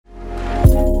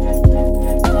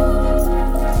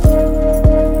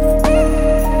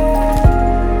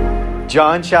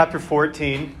John chapter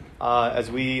 14, as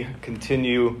we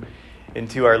continue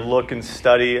into our look and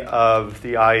study of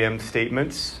the I am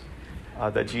statements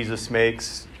that Jesus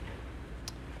makes.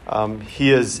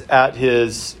 He is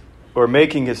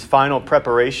making his final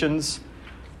preparations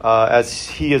as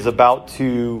he is about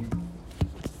to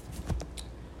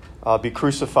be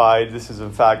crucified. This is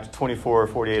in fact 24 or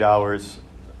 48 hours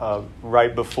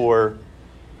right before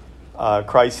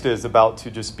Christ is about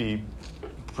to just be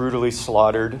brutally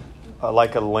slaughtered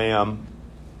like a lamb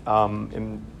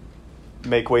and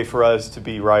make way for us to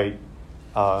be right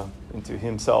into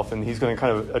himself. And he's going to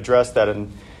kind of address that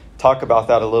and talk about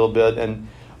that a little bit. And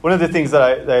one of the things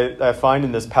that I find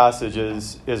in this passage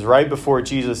is right before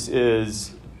Jesus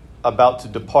is about to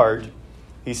depart,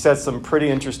 he says some pretty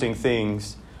interesting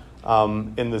things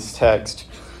in this text.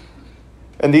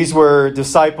 And these were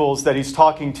disciples that he's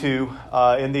talking to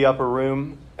in the upper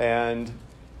room, and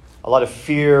a lot of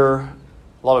fear,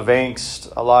 a lot of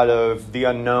angst, a lot of the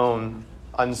unknown,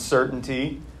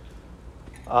 uncertainty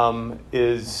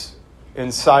is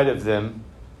inside of them.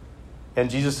 And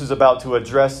Jesus is about to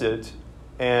address it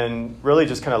and really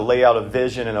just kind of lay out a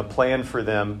vision and a plan for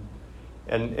them,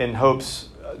 and in hopes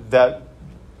that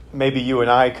maybe you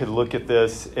and I could look at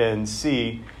this and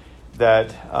see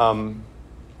that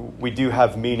we do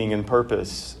have meaning and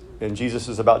purpose. And Jesus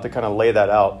is about to kind of lay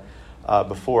that out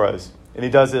before us. And he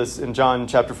does this in John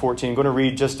chapter 14. I'm going to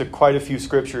read just quite a few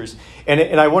scriptures.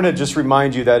 And I want to just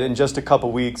remind you that in just a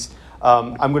couple weeks,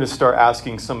 I'm going to start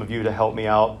asking some of you to help me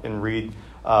out and read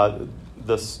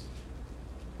the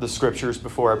scriptures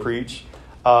before I preach.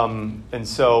 And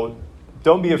so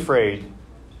don't be afraid.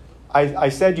 I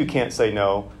said you can't say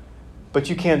no, but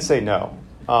you can say no.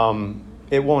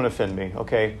 It won't offend me,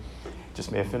 okay? Just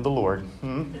may offend the Lord.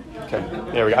 Okay,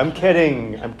 there we go. I'm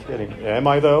kidding. Am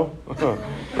I, though?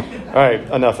 All right,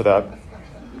 enough of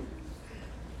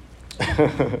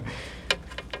that.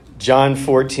 John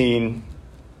 14,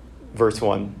 verse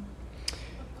 1.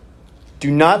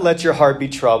 Do not let your heart be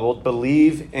troubled.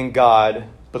 Believe in God.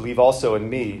 Believe also in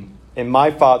me. In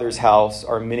my Father's house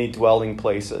are many dwelling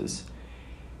places.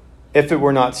 If it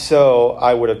were not so,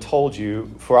 I would have told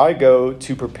you, for I go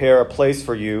to prepare a place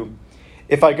for you.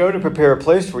 If I go to prepare a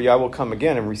place for you, I will come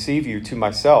again and receive you to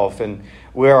myself, and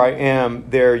where I am,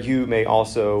 there you may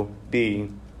also be.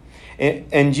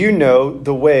 And you know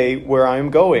the way where I am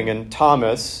going. And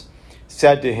Thomas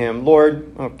said to him,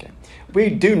 Lord, we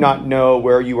do not know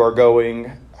where you are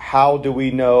going. How do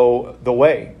we know the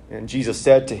way? And Jesus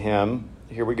said to him,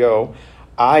 here we go,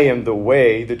 I am the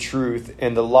way, the truth,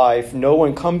 and the life. No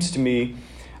one comes to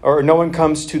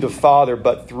the Father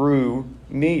but through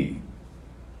me.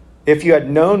 If you had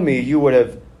known me, you would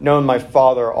have known my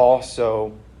Father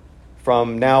also.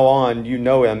 From now on, you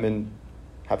know him and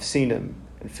have seen him.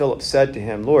 And Philip said to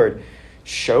him, Lord,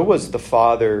 show us the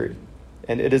Father,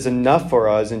 and it is enough for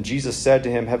us. And Jesus said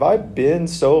to him, have I been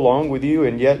so long with you,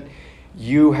 and yet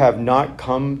you have not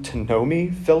come to know me,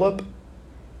 Philip?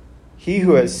 He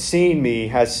who has seen me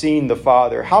has seen the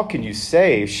Father. How can you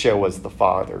say, show us the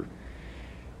Father?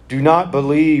 Do not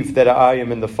believe that I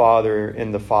am in the Father,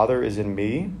 and the Father is in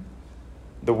me.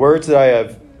 The words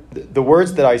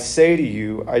that I say to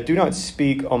you, I do not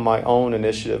speak on my own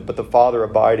initiative, but the Father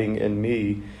abiding in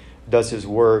me does his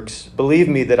works. Believe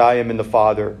me that I am in the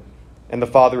Father, and the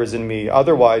Father is in me.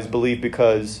 Otherwise, believe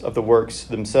because of the works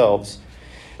themselves.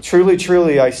 Truly,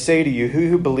 truly, I say to you,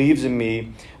 who believes in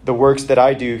me, the works that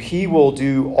I do, he will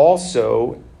do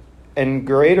also, and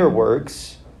greater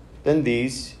works than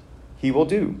these he will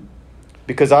do,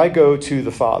 because I go to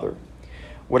the Father.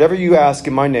 Whatever you ask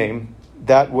in my name,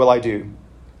 that will I do,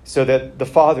 so that the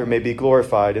Father may be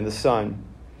glorified in the Son.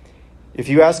 If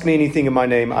you ask me anything in my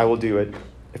name, I will do it.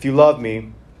 If you love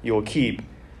me, you will keep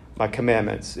my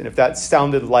commandments. And if that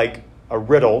sounded like a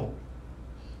riddle,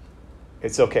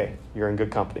 it's okay. You're in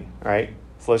good company, all right?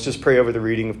 So let's just pray over the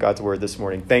reading of God's word this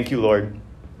morning. Thank you, Lord,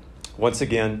 once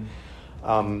again,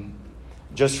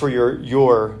 just for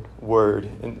your word,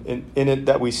 in it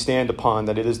that we stand upon,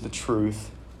 that it is the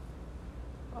truth.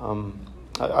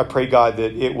 I pray, God,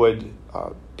 that it would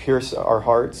pierce our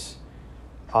hearts,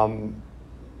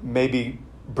 maybe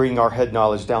bring our head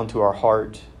knowledge down to our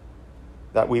heart,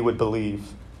 that we would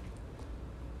believe.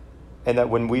 And that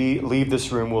when we leave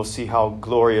this room, we'll see how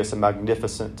glorious and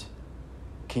magnificent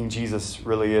King Jesus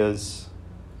really is.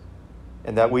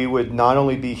 And that we would not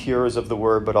only be hearers of the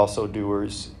word, but also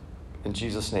doers. In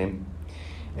Jesus' name,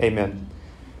 amen.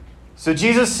 So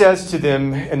Jesus says to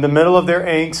them, in the middle of their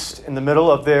angst, in the middle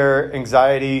of their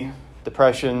anxiety,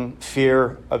 depression,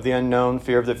 fear of the unknown,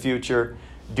 fear of the future,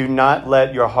 do not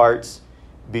let your hearts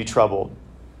be troubled.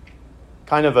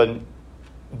 Kind of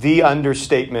the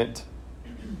understatement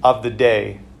of the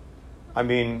day. I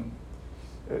mean,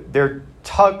 they're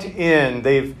tucked in.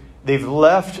 They've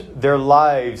left their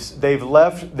lives. They've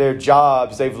left their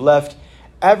jobs. They've left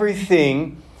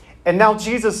everything. And now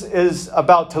Jesus is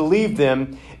about to leave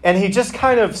them. And he just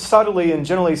kind of subtly and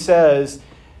gently says,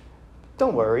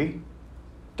 don't worry.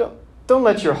 Don't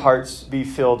let your hearts be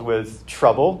filled with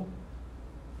trouble.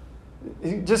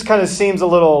 It just kind of seems a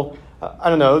little, I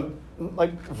don't know,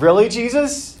 like, really,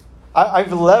 Jesus?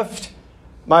 I've left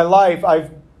my life.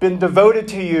 I've been devoted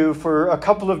to you for a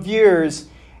couple of years,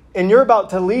 and you're about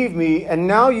to leave me, and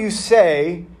now you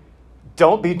say,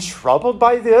 don't be troubled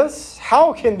by this?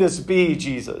 How can this be,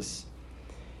 Jesus?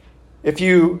 If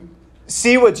you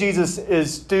see what Jesus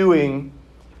is doing,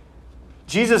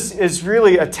 Jesus is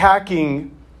really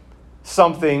attacking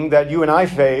something that you and I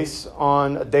face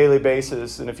on a daily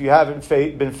basis. And if you haven't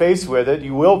been faced with it,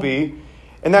 you will be.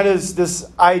 And that is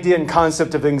this idea and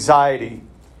concept of anxiety,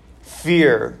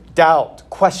 fear, doubt,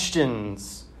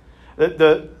 questions,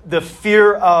 the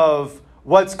fear of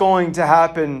what's going to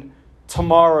happen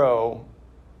tomorrow.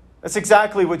 That's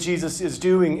exactly what Jesus is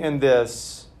doing in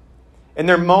this. In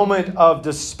their moment of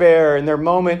despair, in their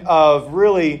moment of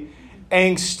really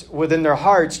angst within their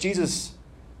hearts, Jesus,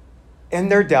 in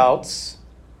their doubts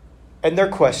and their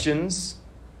questions,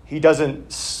 he doesn't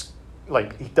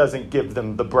give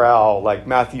them the brow like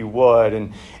Matthew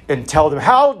would and tell them,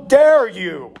 how dare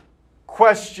you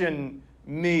question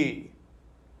me?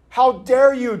 How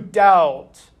dare you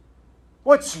doubt?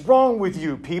 What's wrong with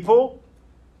you, people?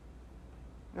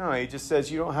 No, he just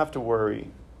says, you don't have to worry.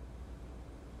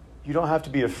 You don't have to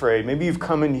be afraid. Maybe you've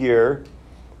come in here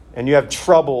and you have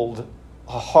troubled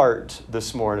heart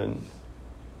this morning.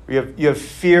 You have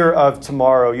fear of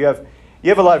tomorrow. You have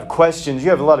a lot of questions. You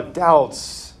have a lot of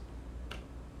doubts.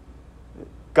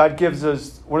 God gives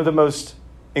us one of the most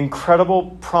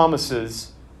incredible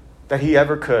promises that he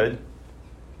ever could.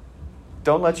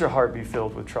 Don't let your heart be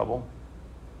filled with trouble.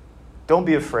 Don't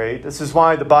be afraid. This is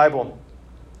why the Bible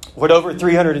would over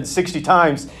 360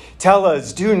 times tell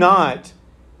us, do not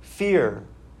fear.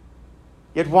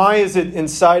 Yet why is it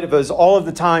inside of us all of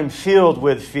the time filled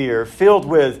with fear, filled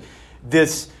with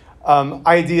this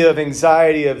idea of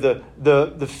anxiety, of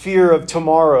the fear of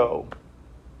tomorrow?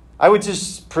 I would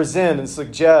just present and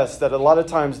suggest that a lot of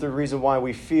times the reason why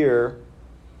we fear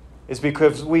is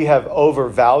because we have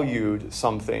overvalued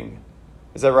something.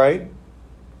 Is that right?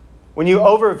 When you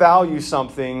overvalue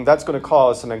something, that's going to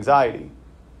cause some anxiety.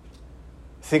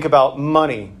 Think about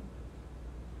money.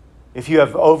 If you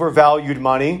have overvalued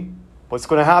money, what's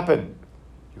going to happen?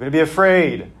 You're going to be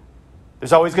afraid.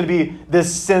 There's always going to be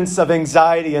this sense of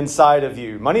anxiety inside of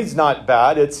you. Money's not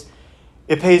bad.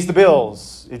 It pays the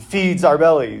bills. It feeds our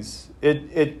bellies.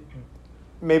 It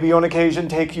maybe on occasion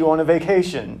take you on a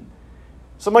vacation.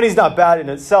 So money's not bad in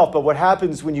itself, but what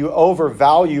happens when you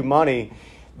overvalue money,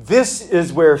 this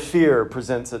is where fear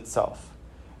presents itself.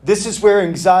 This is where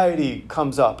anxiety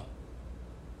comes up.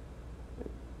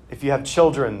 If you have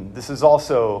children, this is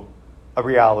also a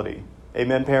reality.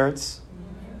 Amen, parents?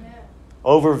 Amen.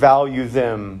 Overvalue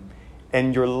them,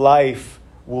 and your life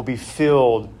will be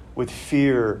filled with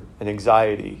fear and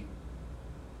anxiety.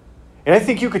 And I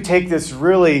think you could take this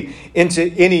really into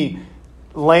any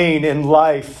lane in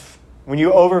life. When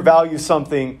you overvalue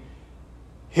something,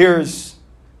 here's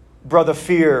Brother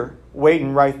Fear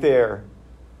waiting right there.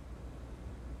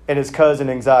 And his cousin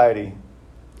Anxiety.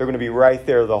 They're going to be right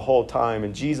there the whole time.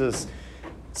 And Jesus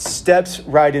steps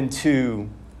right into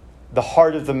the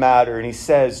heart of the matter and he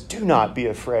says, do not be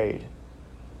afraid.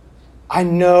 I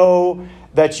know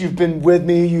that you've been with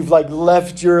me. You've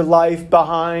left your life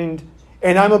behind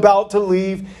and I'm about to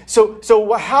leave.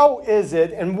 So how is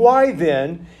it and why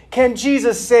then can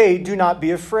Jesus say, do not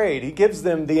be afraid? He gives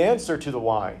them the answer to the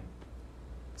why.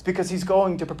 It's because he's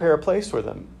going to prepare a place for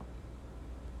them.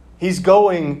 He's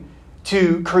going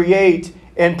to create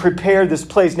and prepare this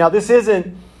place. Now, this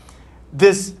isn't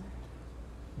this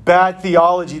bad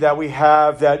theology that we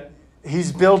have that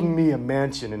he's building me a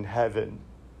mansion in heaven.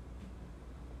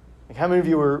 How many of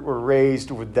you were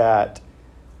raised with that?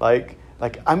 Like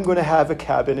I'm going to have a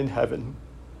cabin in heaven.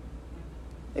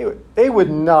 They would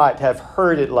not have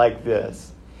heard it like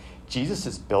this. Jesus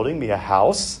is building me a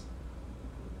house.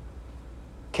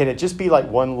 Can it just be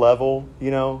one level?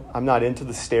 I'm not into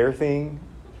the stair thing.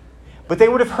 But they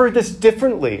would have heard this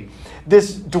differently.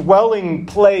 This dwelling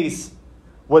place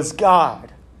was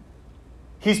God.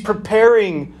 He's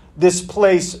preparing this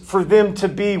place for them to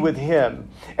be with him.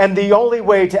 And the only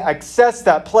way to access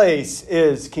that place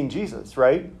is King Jesus,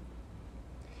 right?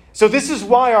 So this is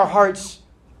why our hearts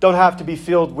don't have to be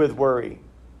filled with worry.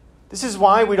 This is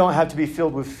why we don't have to be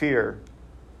filled with fear.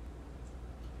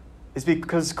 is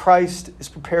because Christ is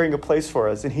preparing a place for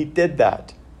us, and he did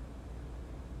that.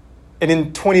 And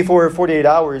in 24 or 48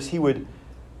 hours, he would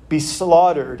be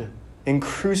slaughtered and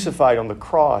crucified on the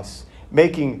cross,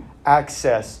 making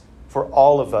access for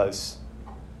all of us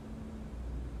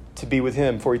to be with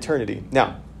him for eternity.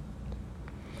 Now,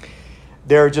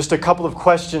 there are just a couple of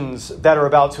questions that are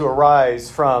about to arise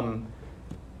from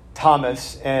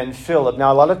Thomas and Philip.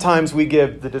 Now, a lot of times we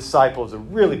give the disciples a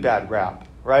really bad rap,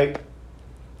 right?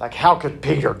 Like, how could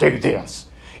Peter do this?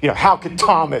 How could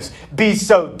Thomas be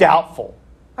so doubtful?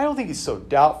 I don't think he's so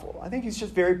doubtful. I think he's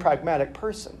just a very pragmatic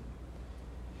person.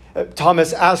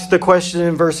 Thomas asked the question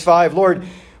in verse 5, Lord,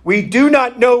 we do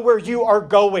not know where you are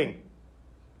going.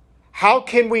 How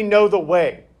can we know the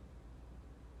way?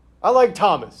 I like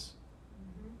Thomas.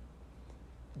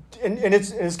 And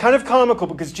it's kind of comical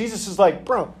because Jesus is like,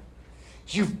 bro,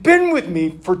 you've been with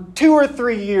me for 2 or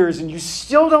 3 years and you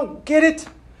still don't get it?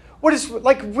 What is,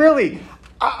 really?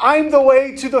 I'm the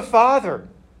way to the Father.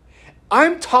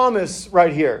 I'm Thomas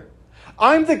right here.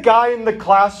 I'm the guy in the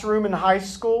classroom in high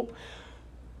school,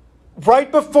 right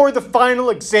before the final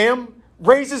exam,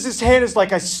 raises his hand, is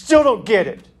like, I still don't get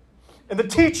it. And the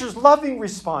teacher's loving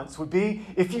response would be,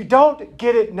 if you don't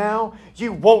get it now,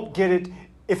 you won't get it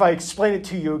if I explain it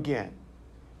to you again.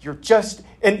 You're just,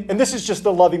 and this is just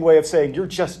the loving way of saying, you're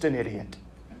just an idiot.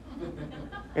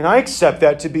 And I accept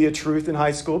that to be a truth in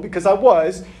high school because I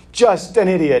was just an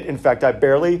idiot. In fact, I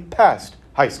barely passed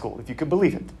high school, if you can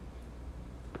believe it.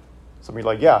 Some of you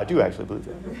are like, yeah, I do actually believe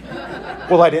it.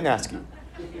 Well, I didn't ask you.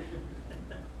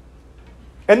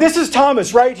 And this is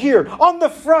Thomas right here on the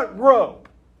front row.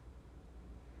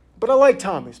 But I like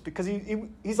Thomas because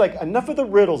he's like, enough of the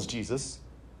riddles, Jesus.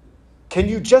 Can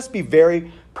you just be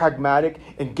very pragmatic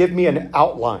and give me an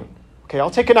outline? Okay, I'll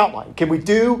take an outline. Can we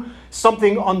do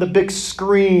something on the big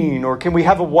screen? Or can we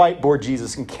have a whiteboard,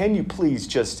 Jesus? And can you please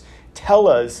just tell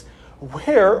us,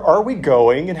 where are we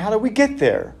going and how do we get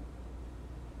there?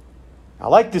 I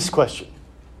like this question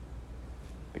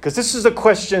because this is a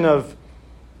question of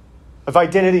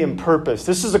identity and purpose.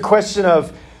 This is a question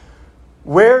of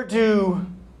where do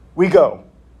we go?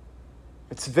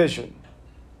 It's vision.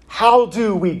 How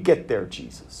do we get there,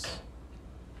 Jesus?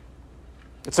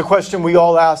 It's a question we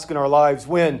all ask in our lives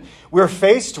when we're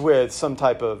faced with some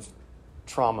type of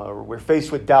trauma or we're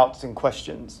faced with doubts and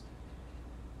questions.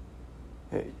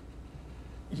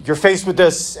 You're faced with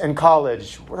this in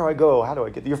college. Where do I go? How do I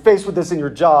get there? You're faced with this in your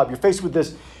job. You're faced with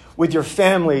this with your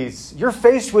families. You're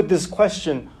faced with this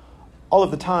question all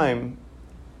of the time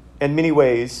in many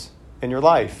ways in your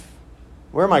life.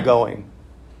 Where am I going?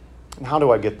 And how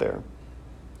do I get there?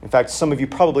 In fact, some of you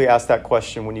probably asked that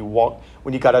question when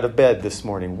you got out of bed this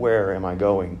morning. Where am I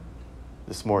going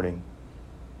this morning?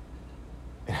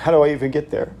 And how do I even get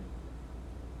there?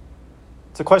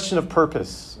 It's a question of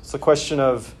purpose. It's a question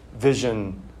of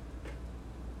vision.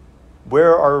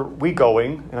 Where are we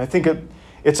going? And I think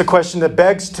it's a question that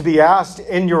begs to be asked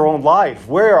in your own life.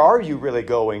 Where are you really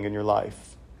going in your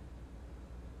life?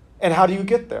 And how do you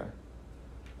get there?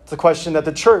 It's a question that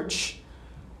the church,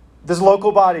 this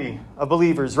local body of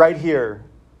believers right here,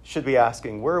 should be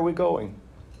asking. Where are we going?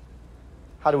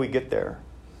 How do we get there?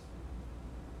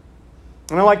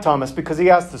 And I like Thomas because he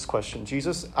asked this question.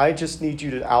 Jesus, I just need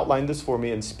you to outline this for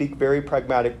me and speak very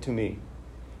pragmatic to me.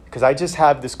 Because I just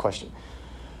have this question.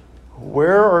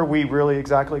 Where are we really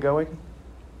exactly going?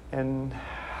 And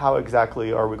how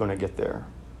exactly are we going to get there?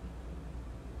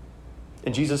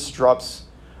 And Jesus drops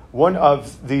one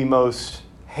of the most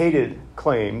hated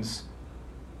claims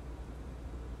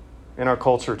in our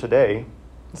culture today,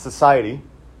 society.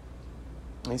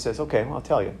 And he says, okay, well, I'll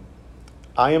tell you.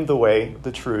 I am the way,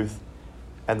 the truth,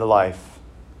 and the life.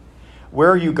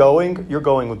 Where are you going? You're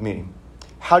going with me.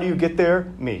 How do you get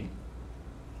there? Me.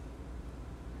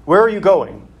 Where are you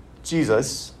going?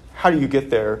 Jesus. How do you get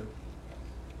there?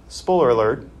 Spoiler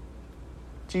alert,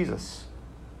 Jesus.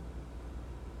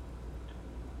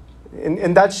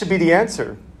 And that should be the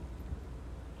answer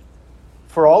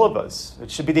for all of us. It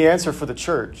should be the answer for the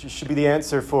church. It should be the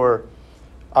answer for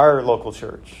our local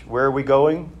church. Where are we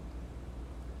going?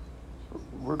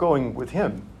 We're going with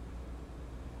him.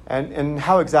 And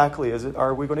how exactly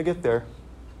are we going to get there?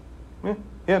 Yeah,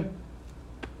 him.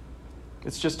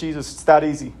 It's just Jesus. It's that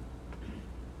easy.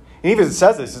 And even it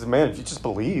says this, it says, man, if you just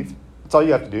believe, that's all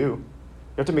you have to do. You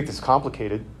have to make this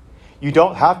complicated. You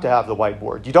don't have to have the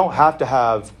whiteboard. You don't have to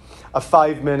have a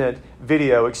 5-minute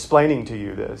video explaining to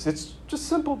you this. It's just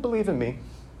simple, believe in me.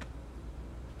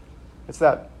 It's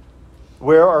that.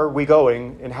 Where are we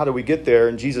going and how do we get there?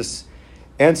 And Jesus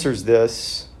answers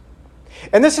this.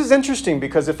 And this is interesting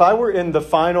because if I were in the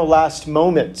final last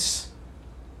moments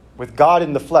with God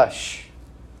in the flesh,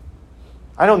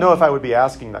 I don't know if I would be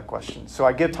asking that question. So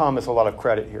I give Thomas a lot of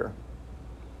credit here.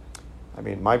 I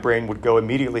mean, my brain would go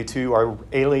immediately to, are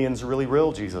aliens really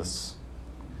real, Jesus?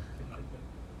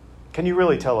 Can you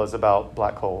really tell us about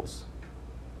black holes?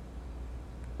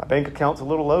 My bank account's a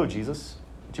little low, Jesus.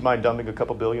 Would you mind dumping a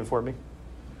couple billion for me?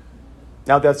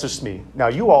 Now, that's just me. Now,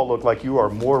 you all look like you are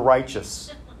more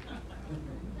righteous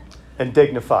and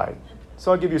dignified.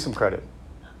 So I'll give you some credit.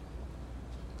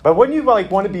 But wouldn't you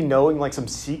want to be knowing some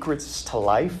secrets to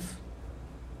life?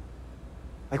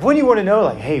 Wouldn't you want to know,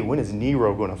 hey, when is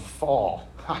Nero going to fall?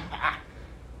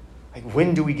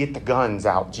 When do we get the guns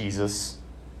out, Jesus?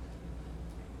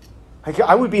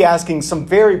 I would be asking some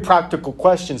very practical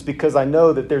questions because I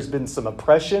know that there's been some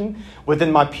oppression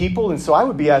within my people. And so I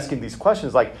would be asking these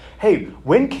questions hey,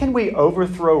 when can we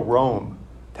overthrow Rome?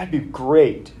 That'd be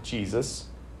great, Jesus.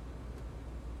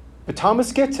 But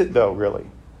Thomas gets it, though, really.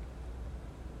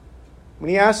 When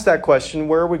he asks that question,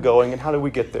 where are we going and how do we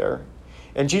get there?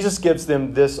 And Jesus gives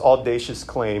them this audacious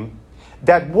claim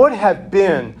that would have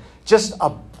been just a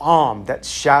bomb that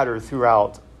shattered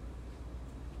throughout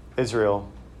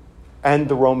Israel and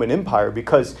the Roman Empire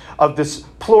because of this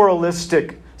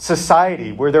pluralistic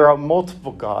society where there are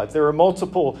multiple gods. There are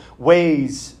multiple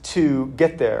ways to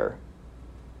get there.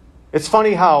 It's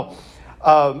funny how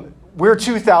we're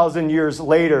 2,000 years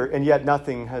later and yet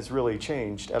nothing has really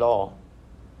changed at all.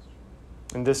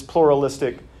 In this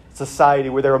pluralistic society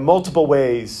where there are multiple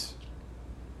ways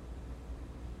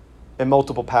and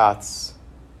multiple paths.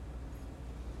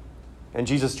 And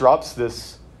Jesus drops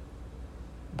this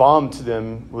bomb to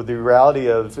them with the reality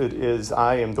of it is,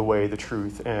 I am the way, the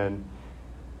truth, and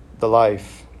the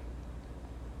life.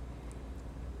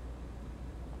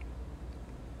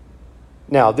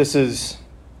 Now, this is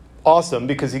awesome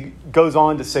because he goes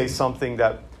on to say something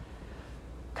that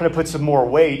kind of puts some more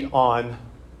weight on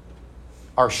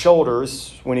our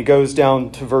shoulders. When he goes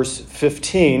down to verse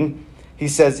 15, he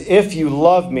says, if you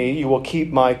love me, you will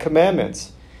keep my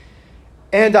commandments.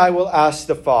 And I will ask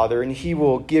the Father, and he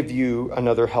will give you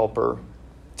another helper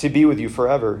to be with you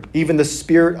forever, even the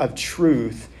Spirit of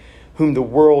truth, whom the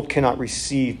world cannot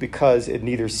receive because it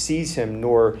neither sees him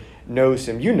nor knows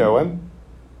him. You know him,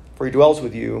 for he dwells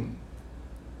with you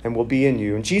and will be in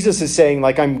you. And Jesus is saying,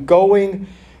 I'm going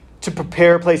to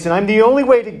prepare a place, and I'm the only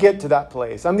way to get to that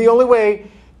place. I'm the only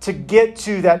way to get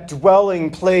to that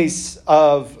dwelling place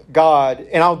of God,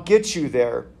 and I'll get you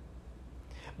there.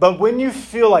 But when you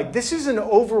feel like this is an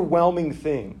overwhelming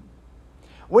thing,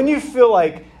 when you feel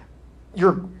like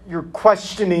you're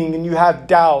questioning and you have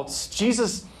doubts,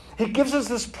 Jesus, he gives us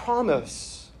this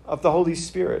promise of the Holy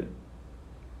Spirit.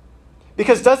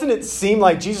 Because doesn't it seem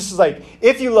like Jesus is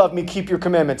if you love me, keep your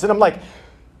commandments. And I'm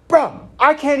bro,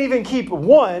 I can't even keep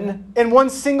one in one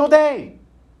single day.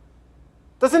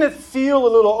 Doesn't it feel a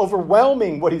little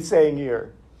overwhelming what he's saying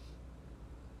here?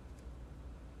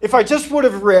 If I just would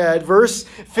have read verse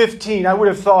 15, I would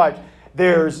have thought,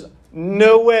 there's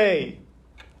no way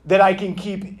that I can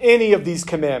keep any of these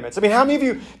commandments. I mean, how many of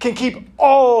you can keep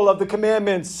all of the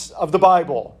commandments of the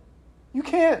Bible? You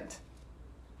can't.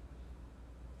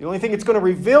 The only thing it's going to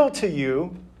reveal to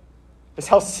you is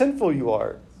how sinful you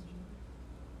are.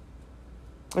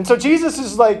 And so Jesus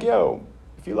is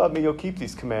if you love me, you'll keep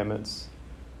these commandments.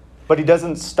 But he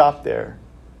doesn't stop there.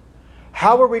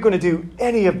 How are we going to do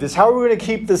any of this? How are we going to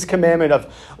keep this commandment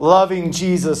of loving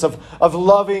Jesus, of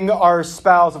loving our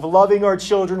spouse, of loving our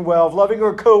children well, of loving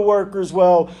our co-workers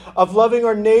well, of loving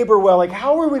our neighbor well?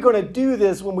 How are we going to do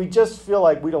this when we just feel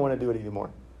like we don't want to do it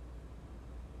anymore?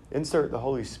 Insert the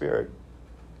Holy Spirit.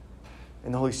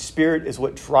 And the Holy Spirit is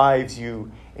what drives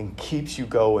you and keeps you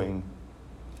going.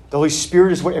 The Holy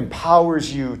Spirit is what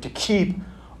empowers you to keep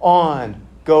on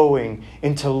going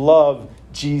and to love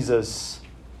Jesus.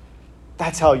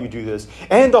 That's how you do this.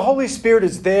 And the Holy Spirit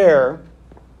is there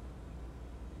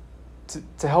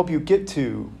to help you get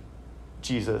to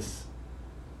Jesus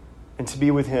and to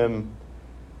be with him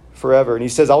forever. And he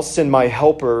says, I'll send my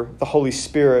helper, the Holy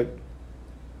Spirit,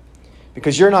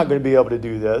 because you're not going to be able to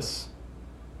do this.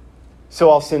 So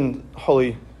I'll send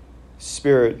Holy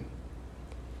Spirit.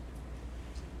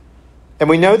 And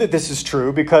we know that this is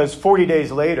true because 40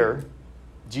 days later,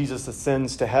 Jesus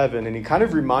ascends to heaven, and he kind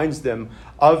of reminds them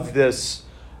of this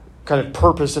kind of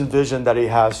purpose and vision that he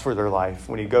has for their life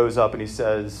when he goes up and he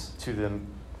says to them,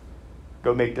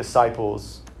 go make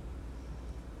disciples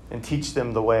and teach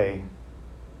them the way.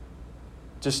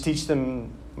 Just teach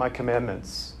them my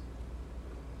commandments.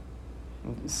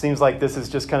 It seems like this is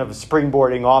just kind of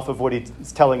springboarding off of what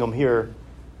he's telling them here,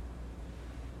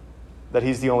 that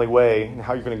he's the only way, and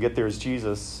how you're going to get there is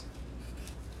Jesus.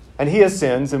 And he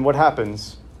ascends, and what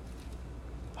happens?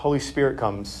 Holy Spirit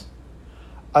comes.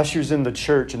 ushers in the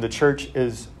church, and the church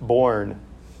is born.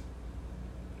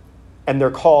 And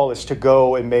their call is to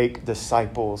go and make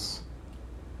disciples.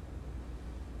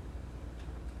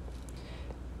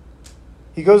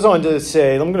 He goes on to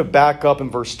say, I'm going to back up in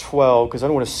verse 12 because I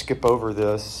don't want to skip over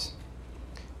this,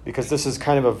 because this is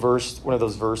kind of a verse, one of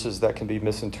those verses that can be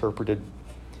misinterpreted.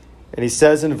 And he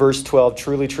says in verse 12,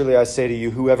 truly, truly, I say to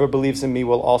you, whoever believes in me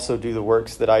will also do the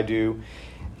works that I do,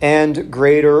 and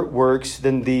greater works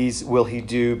than these will he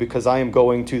do, because I am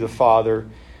going to the Father.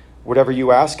 Whatever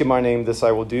you ask in my name, this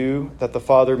I will do, that the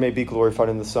Father may be glorified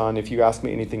in the Son. If you ask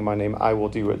me anything in my name, I will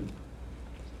do it.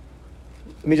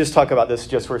 Let me just talk about this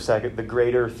just for a second. The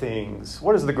greater things.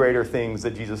 What is the greater things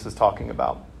that Jesus is talking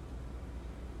about?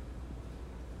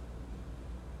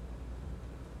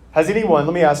 Has anyone,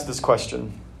 let me ask this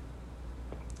question,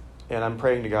 and I'm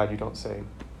praying to God you don't say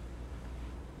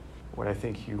what I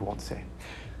think you won't say.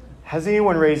 Has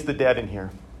anyone raised the dead in here?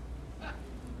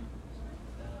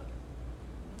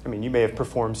 I mean, you may have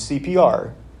performed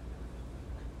CPR,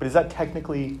 but is that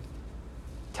technically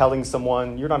telling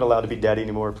someone, you're not allowed to be dead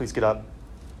anymore, please get up?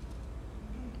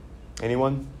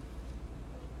 Anyone?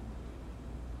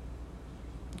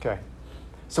 Okay.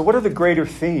 So what are the greater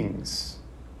things?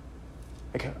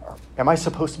 Like, am I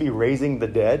supposed to be raising the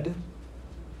dead?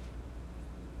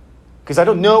 Because I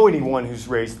don't know anyone who's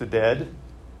raised the dead.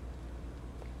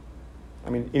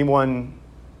 I mean, anyone,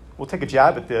 we'll take a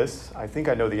jab at this. I think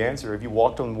I know the answer. Have you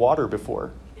walked on water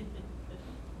before?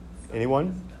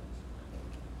 Anyone?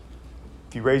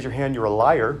 If you raise your hand, you're a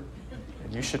liar,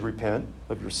 and you should repent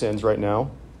of your sins right now.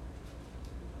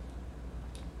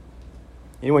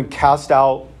 Anyone cast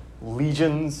out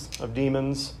legions of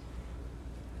demons?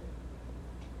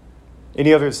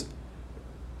 Any others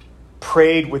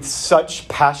prayed with such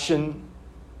passion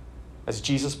as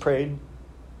Jesus prayed?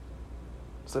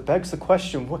 So it begs the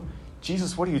question,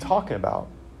 Jesus, what are you talking about?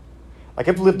 Like,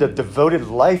 I've lived a devoted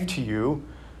life to you.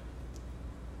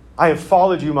 I have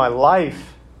followed you my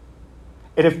life.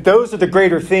 And if those are the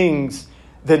greater things,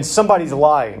 then somebody's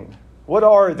lying. What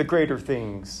are the greater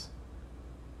things?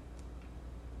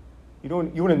 You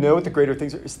want to know what the greater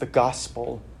things are? It's the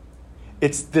gospel.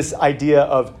 It's this idea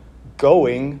of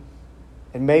going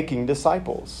and making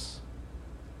disciples.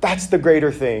 That's the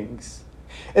greater things.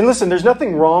 And listen, there's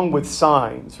nothing wrong with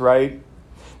signs, right?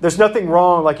 There's nothing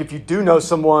wrong, like if you do know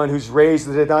someone who's raised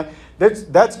the dead,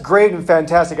 that's great and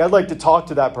fantastic. I'd like to talk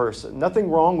to that person.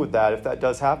 Nothing wrong with that if that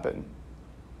does happen.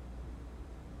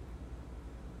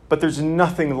 But there's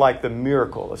nothing like the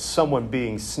miracle of someone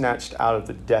being snatched out of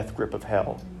the death grip of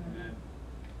hell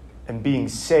and being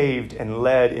saved and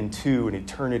led into an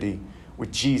eternity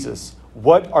with Jesus.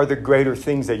 What are the greater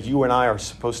things that you and I are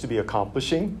supposed to be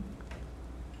accomplishing?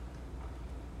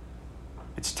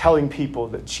 It's telling people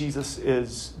that Jesus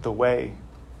is the way.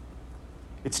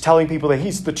 It's telling people that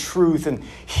he's the truth and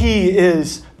he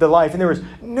is the life, and there is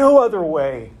no other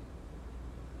way.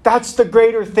 That's the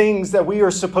greater things that we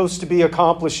are supposed to be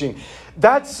accomplishing.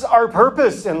 That's our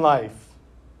purpose in life.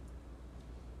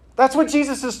 That's what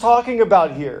Jesus is talking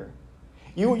about here.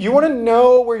 You want to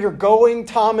know where you're going,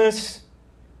 Thomas?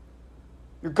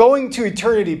 You're going to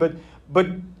eternity, but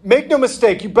make no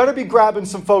mistake, you better be grabbing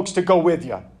some folks to go with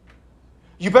you.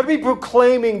 You better be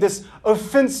proclaiming this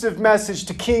offensive message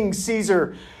to King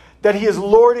Caesar that he is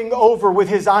lording over with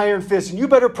his iron fist. And you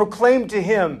better proclaim to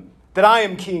him that I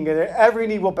am king and that every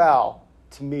knee will bow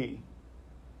to me.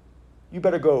 You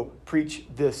better go preach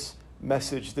this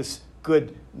message, this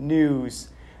good news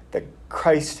that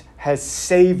Christ has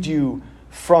saved you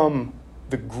from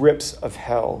the grips of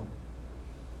hell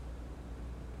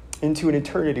into an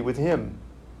eternity with him.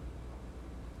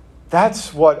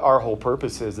 That's what our whole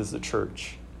purpose is as a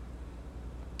church.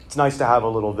 It's nice to have a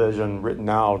little vision written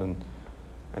out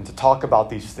and to talk about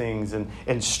these things and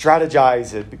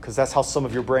strategize it, because that's how some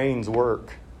of your brains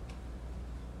work.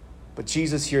 But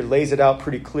Jesus here lays it out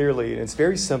pretty clearly, and it's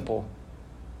very simple.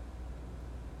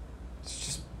 It's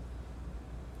just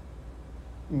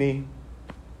me.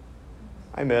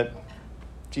 I'm it.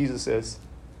 Jesus is.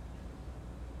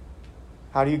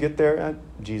 How do you get there?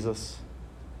 Jesus.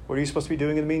 What are you supposed to be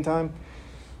doing in the meantime?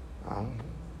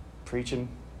 Preaching.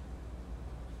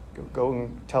 Go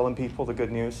and telling people the good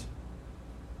news.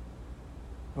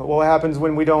 What happens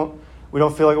when we don't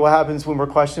feel like? What happens when we're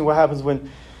questioning? What happens when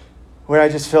I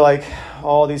just feel like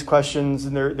all these questions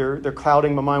and they're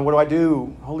clouding my mind? What do I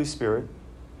do? Holy Spirit.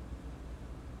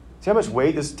 See how much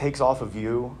weight this takes off of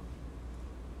you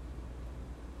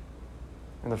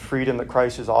and the freedom that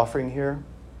Christ is offering here?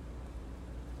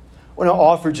 want to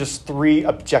offer just 3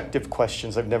 objective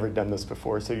questions. I've never done this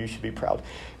before, so you should be proud.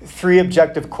 3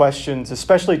 objective questions,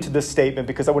 especially to this statement,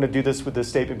 because I want to do this with this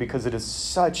statement because it is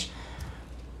such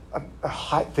a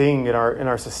hot thing in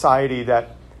our society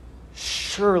that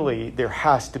surely there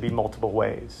has to be multiple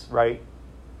ways, right?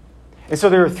 And so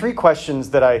there are 3 questions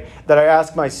that I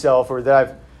ask myself, or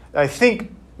that I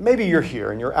think maybe you're here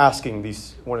and you're asking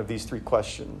one of these 3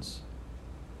 questions.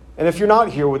 And if you're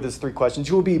not here with these 3 questions,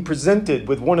 you will be presented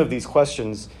with one of these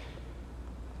questions.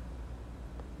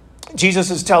 Jesus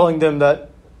is telling them that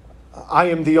I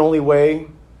am the only way.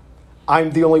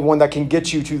 I'm the only one that can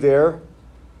get you to there.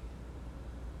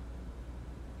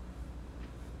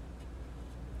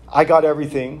 I got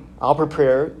everything. I'll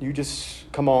prepare. You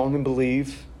just come on and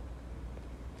believe.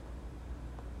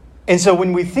 And so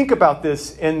when we think about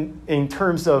this in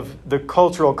terms of the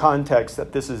cultural context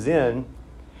that this is in,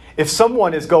 if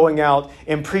someone is going out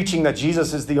and preaching that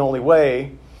Jesus is the only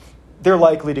way, they're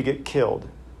likely to get killed.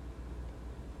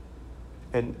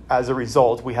 And as a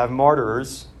result, we have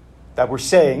martyrs that were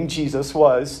saying Jesus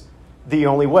was the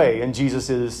only way, and Jesus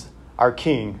is our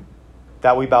King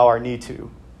that we bow our knee to.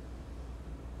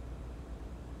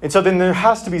 And so then there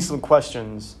has to be some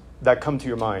questions that come to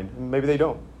your mind. Maybe they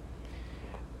don't.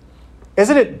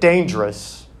 Isn't it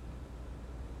dangerous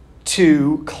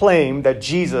to claim that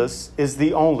Jesus is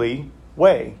the only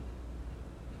way?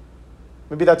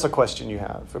 Maybe that's a question you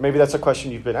have, or maybe that's a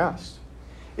question you've been asked.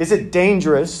 Is it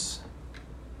dangerous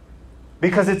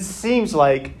because it seems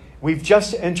like we've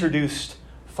just introduced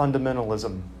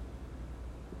fundamentalism?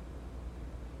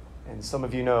 And some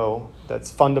of you know that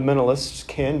fundamentalists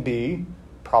can be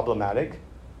problematic,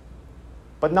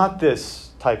 but not this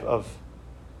type of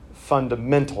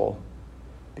fundamental,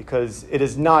 because it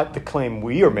is not the claim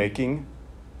we are making.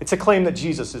 It's a claim that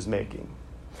Jesus is making.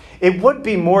 It would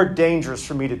be more dangerous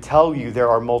for me to tell you there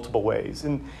are multiple ways.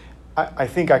 And I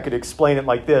think I could explain it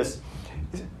like this.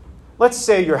 Let's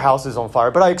say your house is on fire,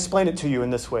 but I explain it to you in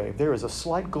this way. There is a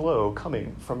slight glow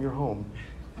coming from your home.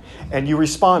 And you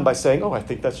respond by saying, I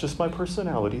think that's just my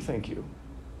personality, thank you.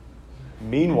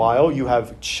 Meanwhile, you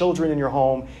have children in your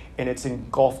home, and it's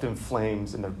engulfed in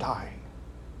flames, and they're dying.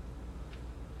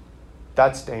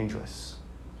 That's dangerous.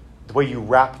 The way you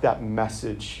wrap that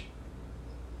message,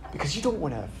 because you don't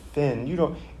want to offend.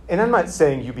 And I'm not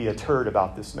saying you be a turd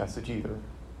about this message either.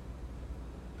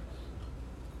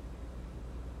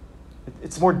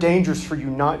 It's more dangerous for you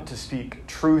not to speak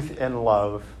truth and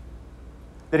love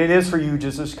than it is for you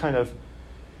to just kind of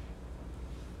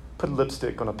put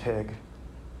lipstick on a pig.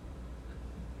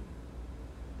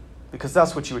 Because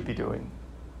that's what you would be doing.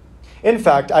 In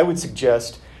fact, I would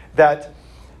suggest that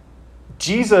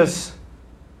Jesus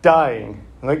dying,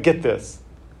 get this,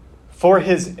 for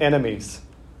his enemies.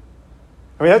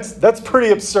 I mean, that's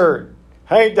pretty absurd.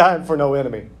 I ain't dying for no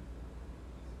enemy.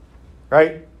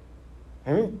 Right?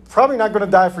 I mean, probably not going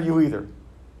to die for you either.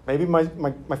 Maybe my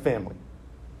family.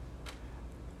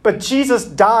 But Jesus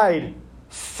died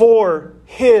for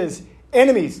his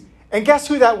enemies. And guess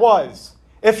who that was?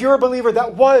 If you're a believer,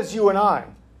 that was you and I.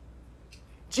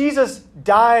 Jesus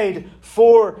died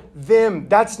for them.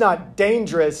 That's not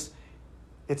dangerous.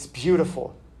 It's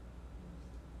beautiful.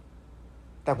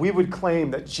 That we would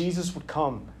claim that Jesus would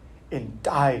come and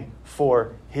die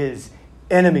for his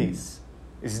enemies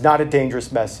is not a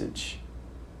dangerous message.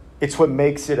 It's what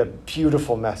makes it a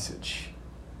beautiful message.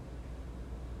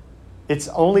 It's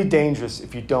only dangerous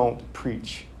if you don't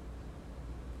preach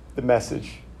the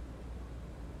message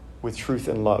with truth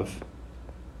and love.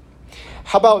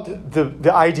 How about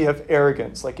the idea of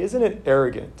arrogance? Isn't it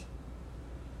arrogant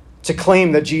to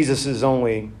claim that Jesus is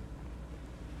only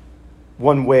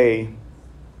one way,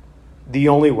 the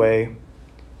only way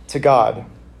to God?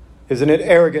 Isn't it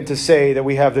arrogant to say that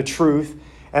we have the truth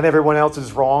and everyone else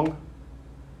is wrong?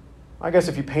 I guess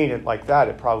if you paint it like that,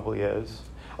 it probably is.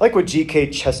 I like what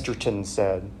G.K. Chesterton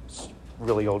said.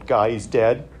 Really old guy, he's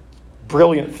dead.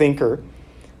 Brilliant thinker.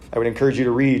 I would encourage you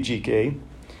to read G.K.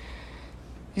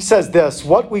 He says this: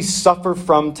 what we suffer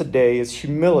from today is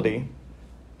humility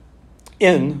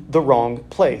in the wrong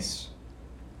place.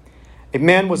 A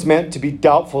man was meant to be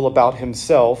doubtful about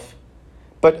himself,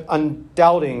 but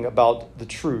undoubting about the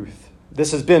truth.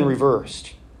 This has been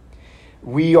reversed.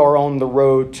 We are on the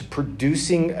road to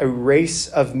producing a race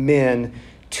of men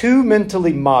too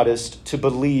mentally modest to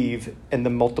believe in the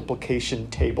multiplication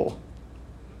table.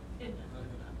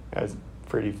 That's a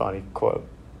pretty funny quote.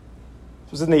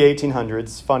 This was in the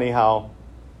 1800s. Funny how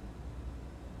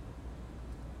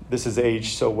this has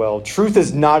aged so well. Truth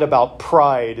is not about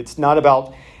pride. It's not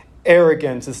about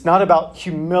arrogance. It's not about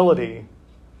humility.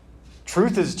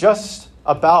 Truth is just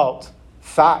about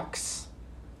facts.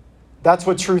 That's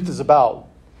what truth is about.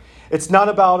 It's not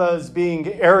about us being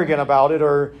arrogant about it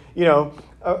or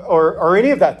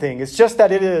any of that thing. It's just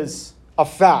that it is a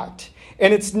fact.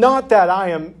 And it's not that I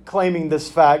am claiming this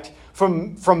fact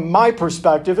from my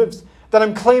perspective. It's that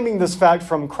I'm claiming this fact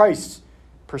from Christ's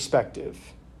perspective.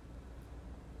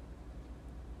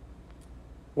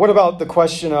 What about the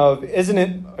question of, isn't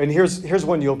it, and here's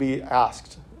one you'll be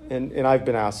asked, and I've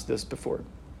been asked this before,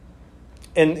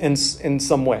 in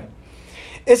some way.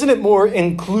 Isn't it more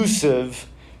inclusive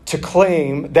to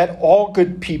claim that all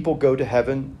good people go to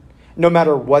heaven, no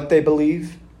matter what they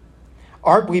believe?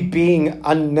 Aren't we being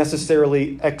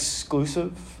unnecessarily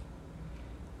exclusive?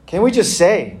 Can't we just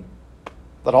say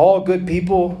that all good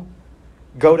people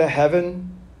go to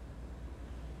heaven?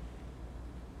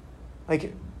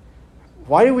 Like,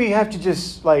 why do we have to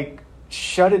just,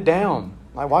 shut it down?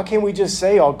 Like, why can't we just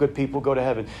say all good people go to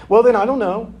heaven? Well, then I don't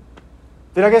know.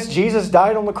 Then I guess Jesus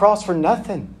died on the cross for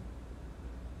nothing.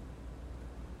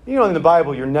 In the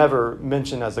Bible, you're never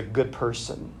mentioned as a good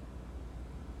person.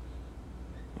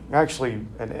 You're actually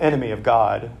an enemy of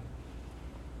God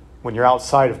when you're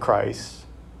outside of Christ.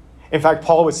 In fact,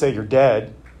 Paul would say you're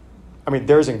dead. I mean,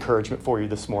 there's encouragement for you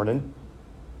this morning.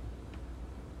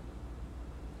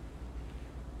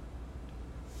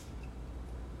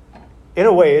 In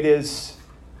a way,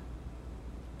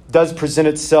 does present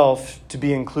itself to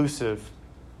be inclusive.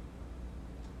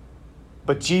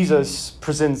 But Jesus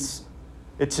presents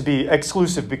it to be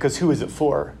exclusive because who is it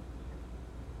for?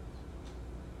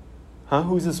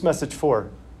 Who's this message for?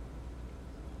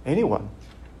 Anyone.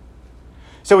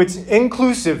 So it's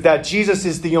inclusive that Jesus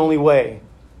is the only way.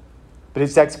 But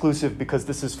it's exclusive because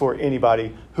this is for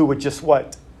anybody who would just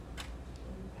what?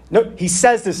 No, he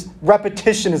says this.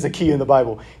 Repetition is a key in the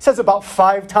Bible. He says about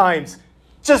 5 times,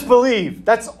 just believe.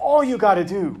 That's all you got to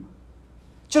do.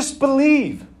 Just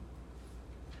believe.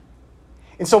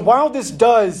 And so while this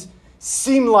does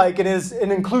seem like it is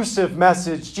an inclusive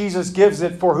message, Jesus gives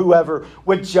it for whoever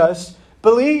would just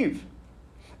believe.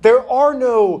 There are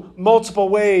no multiple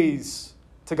ways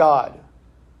to God.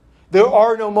 There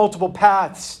are no multiple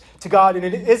paths to God. And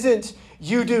it isn't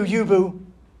you do, you boo,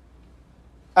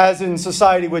 as in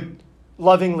society would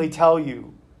lovingly tell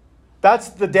you. That's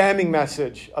the damning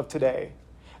message of today.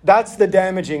 That's the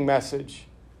damaging message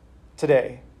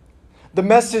today. The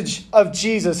message of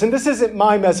Jesus, and this isn't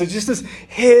my message, this is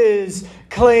his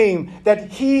claim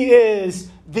that he is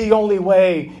the only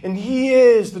way, and he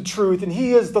is the truth, and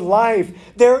he is the life.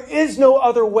 There is no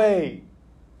other way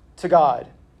to God,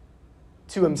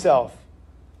 to himself,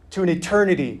 to an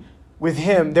eternity with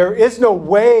him. There is no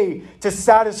way to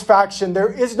satisfaction.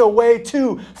 There is no way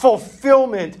to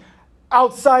fulfillment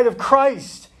outside of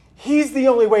Christ. He's the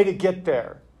only way to get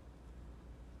there.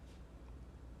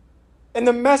 And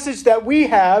the message that we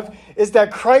have is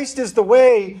that Christ is the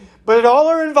way, but all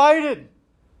are invited.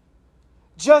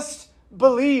 Just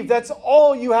believe. That's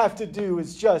all you have to do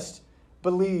is just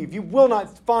believe. You will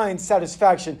not find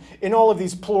satisfaction in all of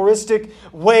these pluralistic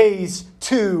ways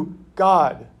to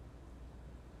God.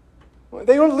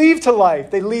 They don't lead to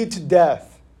life. They lead to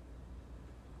death.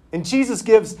 And Jesus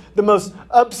gives the most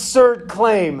absurd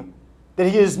claim that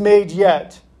he has made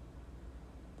yet.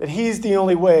 That he's the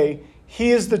only way.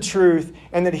 He is the truth,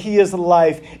 and that he is the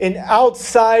life. And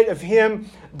outside of him,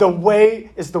 the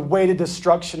way is the way to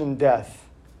destruction and death.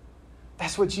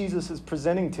 That's what Jesus is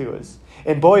presenting to us.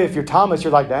 And boy, if you're Thomas,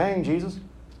 you're like, dang, Jesus,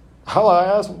 all I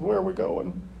asked was where are we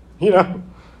going? I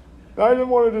just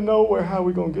wanted to know how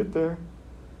we're going to get there.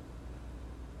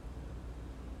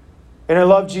 And I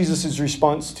love Jesus'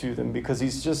 response to them because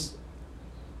he's just,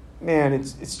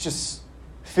 it's just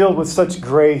filled with such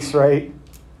grace, right?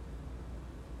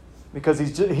 Because he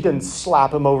didn't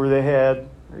slap him over the head.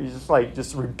 Or he's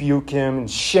just rebuke him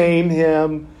and shame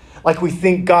him. Like we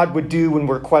think God would do when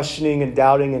we're questioning and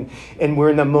doubting and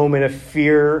we're in the moment of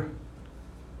fear.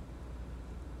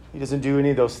 He doesn't do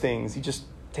any of those things. He just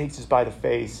takes us by the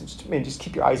face. And just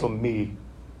keep your eyes on me.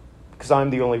 Because I'm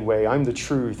the only way. I'm the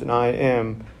truth and I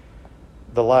am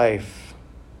the life.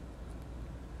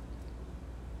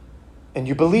 And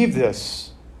you believe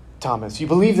this, Thomas. You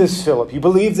believe this, Philip. You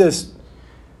believe this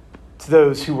to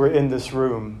those who were in this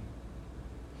room.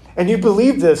 And you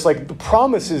believe this, the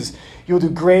promise is you'll do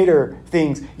greater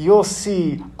things. You'll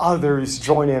see others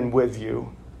join in with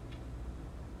you.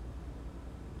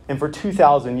 And for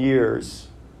 2,000 years,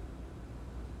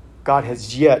 God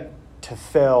has yet to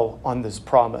fail on this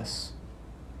promise.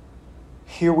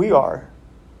 Here we are,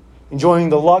 enjoying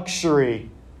the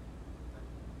luxury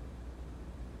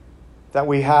that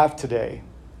we have today,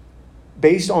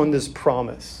 based on this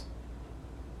promise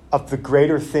of the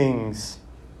greater things.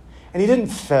 And he didn't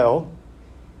fail.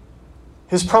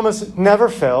 His promise never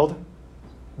failed.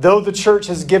 Though the church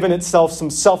has given itself some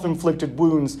self-inflicted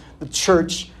wounds, the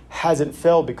church hasn't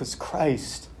failed because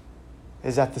Christ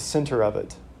is at the center of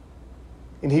it.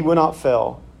 And he will not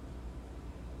fail.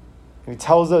 And he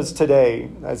tells us today,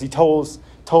 as he told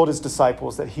his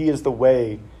disciples, that he is the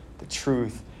way, the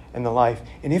truth, and the life.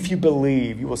 And if you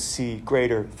believe, you will see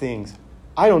greater things.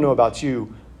 I don't know about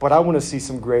you, but I want to see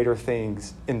some greater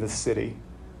things in the city.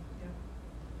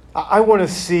 I want to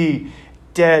see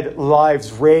dead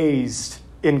lives raised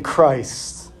in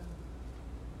Christ.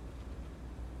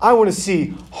 I want to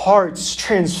see hearts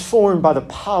transformed by the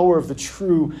power of the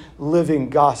true living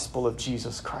gospel of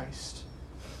Jesus Christ.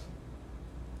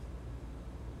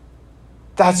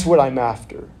 That's what I'm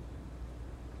after.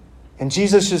 And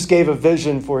Jesus just gave a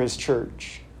vision for his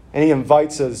church. And he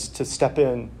invites us to step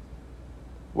in.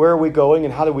 Where are we going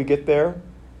and how do we get there?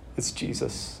 It's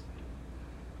Jesus.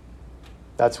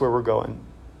 That's where we're going.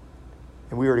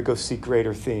 And we are to go seek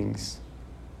greater things.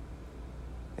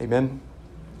 Amen.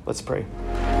 Let's pray.